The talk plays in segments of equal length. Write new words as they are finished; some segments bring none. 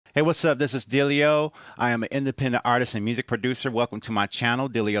Hey, what's up? This is Delio. I am an independent artist and music producer. Welcome to my channel,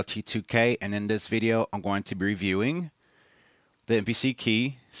 Delio T2K. And in this video, I'm going to be reviewing the MPC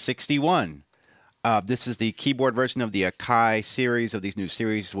Key 61. This is the keyboard version of the Akai series of these new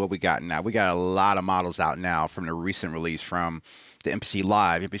series. What we got now? We got a lot of models out now from the recent release from the MPC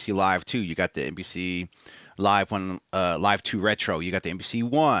Live, MPC Live 2. You got the MPC Live 1, Live 2 Retro. You got the MPC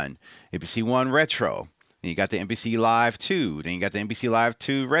 1, MPC 1 Retro. Then you got the MPC Live 2, then you got the MPC Live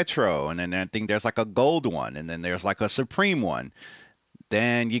 2 Retro, and then I think there's like a gold one, and then there's like a Supreme one.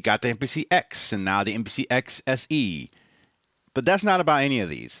 Then you got the MPC X, and now the MPC X SE. But that's not about any of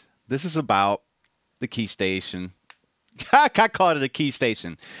these. This is about the key station. I called it a key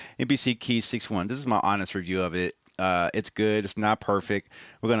station. MPC Key 61. This is my honest review of it. It's good. It's not perfect.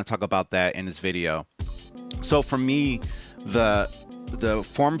 We're going to talk about that in this video. So for me, the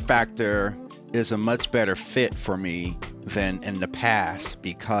form factor is a much better fit for me than in the past,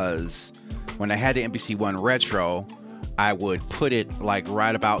 because when I had the MPC 1 Retro, I would put it like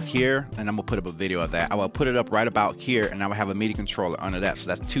right about here, and I'm gonna put up a video of that. I would put it up right about here, and I would have a MIDI controller under that. So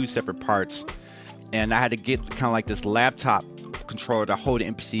that's two separate parts, and I had to get kind of like this laptop controller to hold the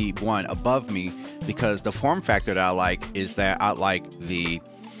MPC 1 above me, because the form factor that I like is that I like the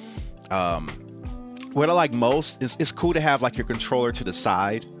what I like most is it's cool to have like your controller to the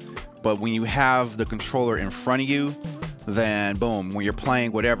side. But when you have the controller in front of you, then boom, when you're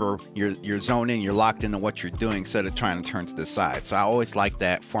playing whatever, you're zoned in, you're locked into what you're doing instead of trying to turn to the side. So I always like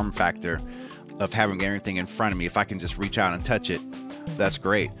that form factor of having everything in front of me. If I can just reach out and touch it, that's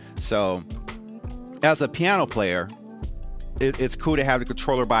great. So as a piano player, it's cool to have the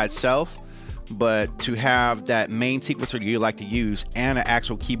controller by itself, but to have that main sequencer you like to use and an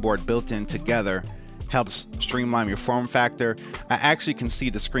actual keyboard built in together helps streamline your form factor. I actually can see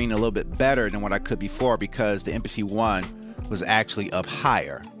the screen a little bit better than what I could before, because the MPC 1 was actually up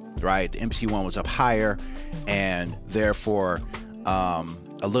higher, right? The MPC 1 was up higher, and therefore a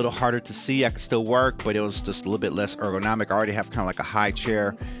little harder to see. I could still work, but it was just a little bit less ergonomic. I already have kind of like a high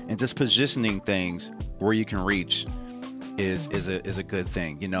chair, and just positioning things where you can reach is a good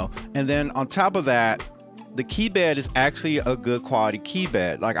thing, you know? And then on top of that, the key bed is actually a good quality key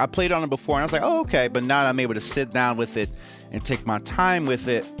bed. Like, I played on it before and I was like, oh, okay, but now I'm able to sit down with it and take my time with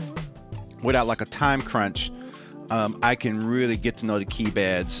it without like a time crunch. I can really get to know the key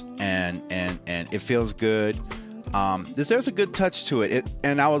beds, and it feels good. There's a good touch to it.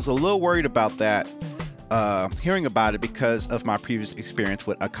 And I was a little worried about that, hearing about it, because of my previous experience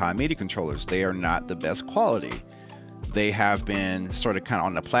with Akai MIDI controllers. They are not the best quality. They have been sort of kind of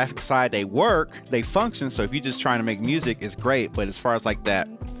on the plastic side. They work, they function. So if you're just trying to make music, it's great. But as far as like that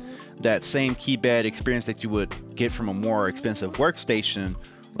same key bed experience that you would get from a more expensive workstation,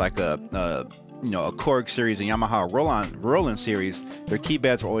 like a Korg series and Yamaha Roland series, their key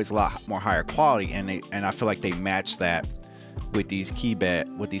beds are always a lot more higher quality, and I feel like they match that with these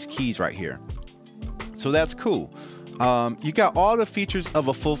keys right here. So that's cool. You got all the features of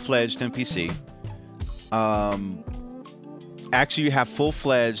a full-fledged MPC. Actually, you have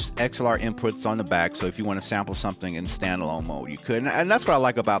full-fledged XLR inputs on the back, so if you want to sample something in standalone mode, you could. And that's what I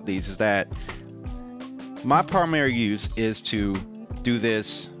like about these, is that my primary use is to do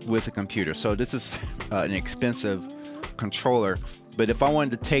this with a computer. So this is an expensive controller, but if I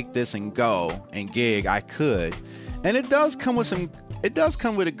wanted to take this and go and gig, I could. And it does come with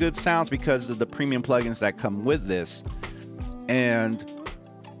a good sounds because of the premium plugins that come with this. And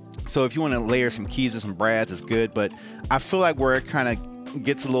so if you want to layer some keys and some brads, it's good. But I feel like where it kind of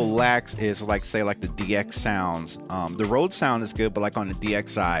gets a little lax is like, say, like the DX sounds. The Rhodes sound is good, but like on the DX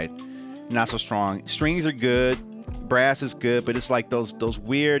side, not so strong. Strings are good, brass is good, but it's like those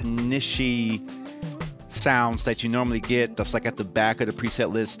weird niche-y sounds that you normally get that's like at the back of the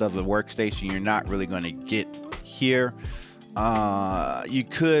preset list of a workstation you're not really going to get here. You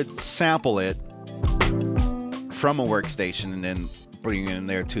could sample it from a workstation and then bring it in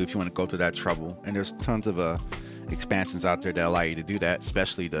there too if you want to go through that trouble. And there's tons of expansions out there that allow you to do that,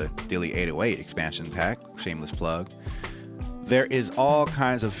 especially the Dilly 808 expansion pack. Shameless plug. There is all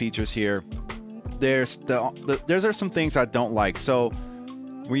kinds of features here. There's some things I don't like. So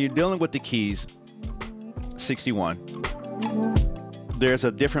when you're dealing with the keys 61, there's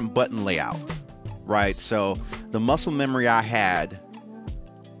a different button layout, right? So the muscle memory I had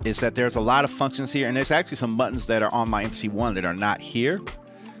is that there's a lot of functions here, and there's actually some buttons that are on my MPC 1 that are not here,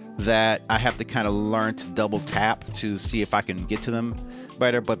 that I have to kind of learn to double tap to see if I can get to them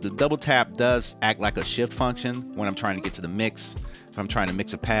better. But the double tap does act like a shift function when I'm trying to get to the mix. If I'm trying to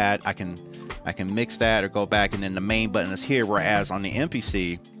mix a pad, I can mix that or go back, and then the main button is here, whereas on the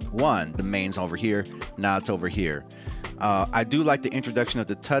MPC 1, the main's over here, now it's over here. I do like the introduction of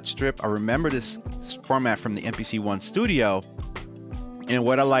the touch strip. I remember this format from the MPC One Studio, and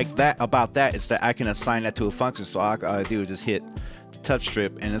what I like about that is that I can assign that to a function. So all I do is just hit the touch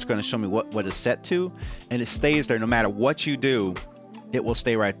strip, and it's going to show me what it's set to, and it stays there no matter what you do. It will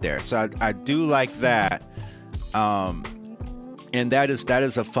stay right there. So I do like that, and that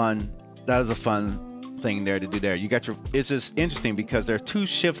is a fun thing there to do there. You got your, it's just interesting because there are two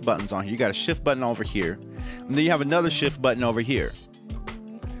shift buttons on here. You got a shift button over here, and then you have another shift button over here.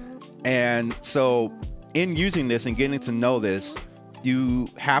 And so in using this and getting to know this, you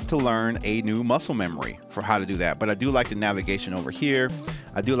have to learn a new muscle memory for how to do that. But I do like the navigation over here.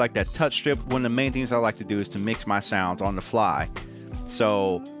 I do like that touch strip. One of the main things I like to do is to mix my sounds on the fly.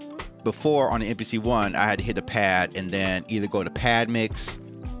 So before on the MPC One, I had to hit the pad and then either go to pad mix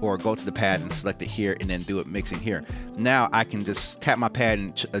or go to the pad and select it here and then do it mixing here. Now I can just tap my pad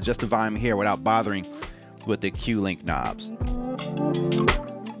and adjust the volume here without bothering with the Q-Link knobs.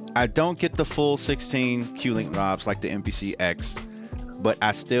 I don't get the full 16 Q-Link knobs like the MPC X, but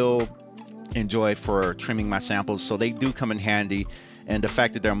I still enjoy it for trimming my samples, so they do come in handy, and the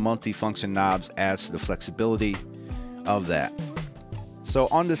fact that they're multi-function knobs adds to the flexibility of that. So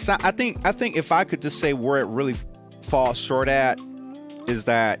on the side, I think if I could just say where it really falls short at is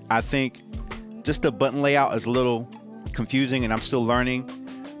that I think just the button layout is a little confusing and I'm still learning,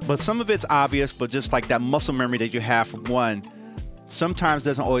 but some of it's obvious, but just like that muscle memory that you have from one sometimes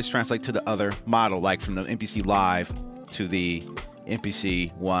doesn't always translate to the other model, like from the MPC Live to the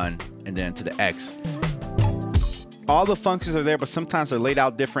MPC One and then to the X. All the functions are there, but sometimes they're laid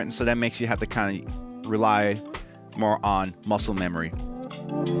out different, and so that makes you have to kind of rely more on muscle memory.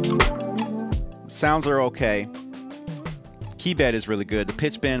 Sounds are okay. Key bed is really good. The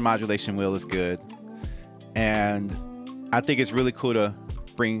pitch bend modulation wheel is good, and I think it's really cool to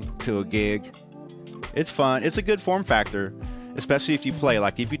bring to a gig. It's fun. It's a good form factor, especially if you play.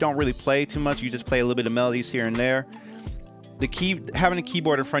 Like if you don't really play too much, you just play a little bit of melodies here and there. Having a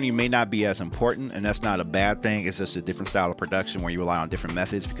keyboard in front of you may not be as important, and that's not a bad thing. It's just a different style of production where you rely on different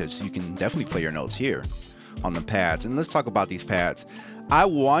methods, because you can definitely play your notes here on the pads. And let's talk about these pads. I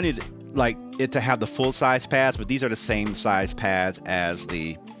wanted like it to have the full size pads, but these are the same size pads as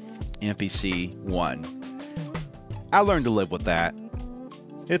the MPC One. I learned to live with that.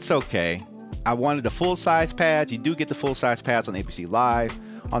 It's okay. I wanted the full size pads. You do get the full size pads on the MPC Live,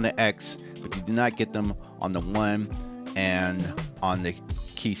 on the X, but you do not get them on the One and on the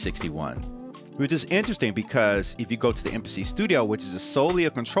Key 61, which is interesting because if you go to the MPC Studio, which is solely a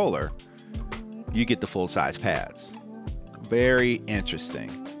controller, you get the full size pads. Very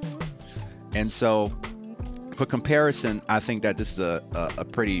interesting. And so for comparison, I think that this is a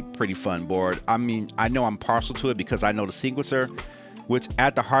pretty fun board. I mean, I know I'm partial to it because I know the sequencer, which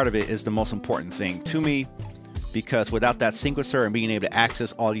at the heart of it is the most important thing to me, because without that sequencer and being able to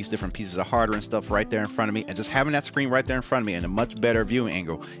access all these different pieces of hardware and stuff right there in front of me, and just having that screen right there in front of me and a much better viewing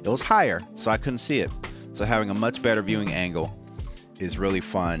angle. It was higher, so I couldn't see it. So having a much better viewing angle is really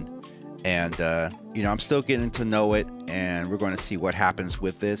fun. And you know, I'm still getting to know it, and we're going to see what happens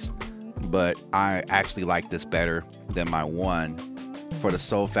with this. But I actually like this better than my One for the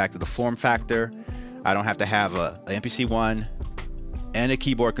sole fact of the form factor. I don't have to have a MPC One and a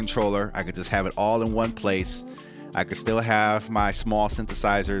keyboard controller. I could just have it all in one place. I could still have my small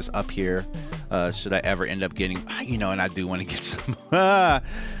synthesizers up here, should I ever end up getting, you know, and I do want to get some,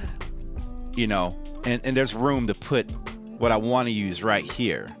 you know, and there's room to put what I want to use right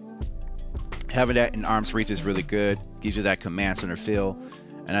here. Having that in arm's reach is really good. Gives you that command center feel.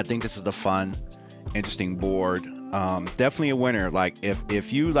 And I think this is the fun, interesting board. Definitely a winner. Like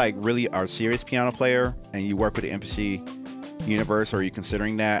if you like really are a serious piano player and you work with the MPC universe, or you're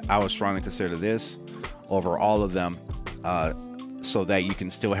considering that, I would strongly consider this over all of them, so that you can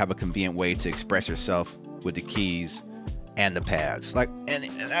still have a convenient way to express yourself with the keys and the pads. Like, and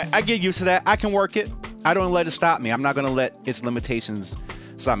I get used to that. I can work it. I don't let it stop me. I'm not going to let its limitations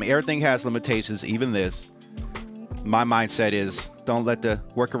stop me. Everything has limitations, even this. My mindset is don't let the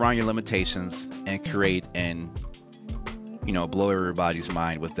work around your limitations and create and, you know, blow everybody's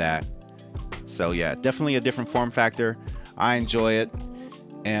mind with that. So yeah, definitely a different form factor. I enjoy it,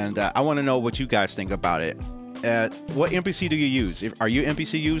 and I want to know what you guys think about it. What MPC do you use? Are you an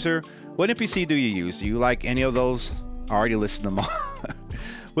MPC user? What MPC do you use? Do you like any of those? I already listed them all.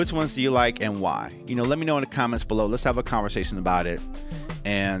 Which ones do you like and why? You know, let me know in the comments below. Let's have a conversation about it.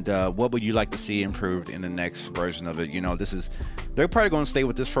 And what would you like to see improved in the next version of it? You know, they're probably going to stay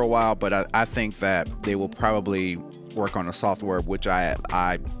with this for a while, but I think that they will probably work on the software, which I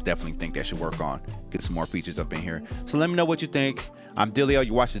definitely think they should work on. Get some more features up in here. So let me know what you think. I'm Dilio.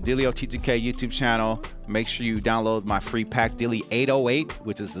 You watch the Dilio T2K YouTube channel. Make sure you download my free pack, Dilly 808,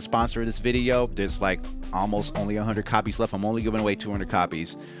 which is the sponsor of this video. There's like almost only 100 copies left. I'm only giving away 200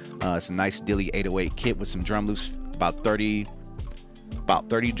 copies. It's a nice Dilly 808 kit with some drum loops, about 30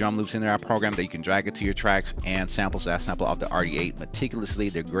 drum loops in there. I programmed that you can drag it to your tracks, and samples that I sample off the RD8 meticulously.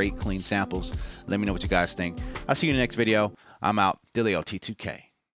 They're great, clean samples. Let me know what you guys think. I'll see you in the next video. I'm out. Dilio T2K.